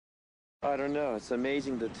I don't know. It's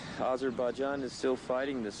amazing that Azerbaijan is still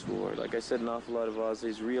fighting this war. Like I said, an awful lot of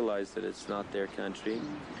Aussies realize that it's not their country.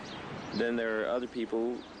 Then there are other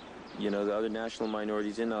people, you know, the other national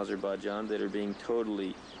minorities in Azerbaijan that are being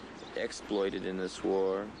totally exploited in this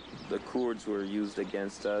war. The Kurds were used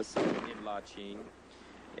against us in Lachin,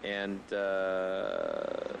 and,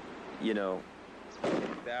 you know,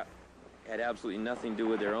 that had absolutely nothing to do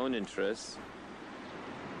with their own interests.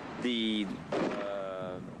 The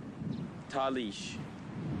Talish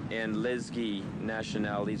and Lezgi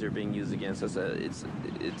nationalities are being used against us.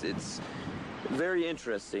 It's very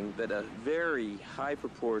interesting that a very high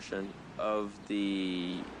proportion of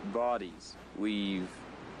the bodies we've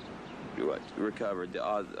recovered, the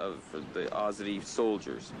Azeri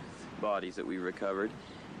soldiers' bodies that we recovered,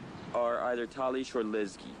 are either Talish or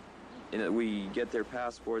Lezgi. And we get their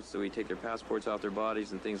passports, so we take their passports off their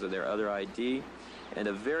bodies and things of their other ID. And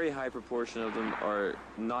a very high proportion of them are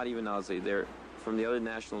not even Azeri. They're from the other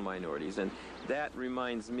national minorities. And that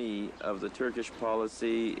reminds me of the Turkish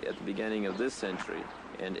policy at the beginning of this century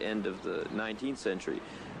and end of the 19th century,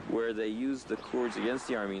 where they used the Kurds against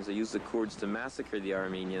the Armenians. They used the Kurds to massacre the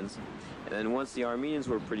Armenians. And then once the Armenians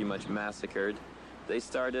were pretty much massacred, they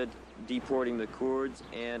started deporting the Kurds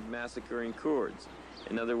and massacring Kurds.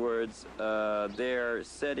 In other words, they're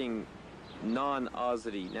setting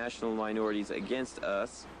non-Azeri national minorities against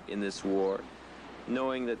us in this war,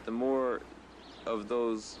 knowing that the more of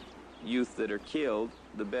those youth that are killed,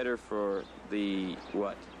 the better for the,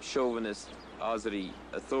 chauvinist Azeri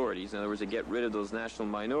authorities. In other words, to get rid of those national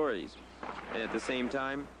minorities. And at the same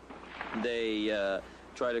time, they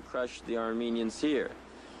try to crush the Armenians here.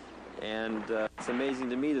 And it's amazing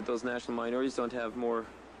to me that those national minorities aren't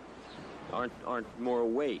more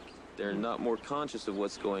awake. They're not more conscious of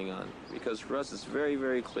what's going on, because for us it's very,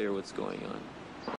 very clear what's going on.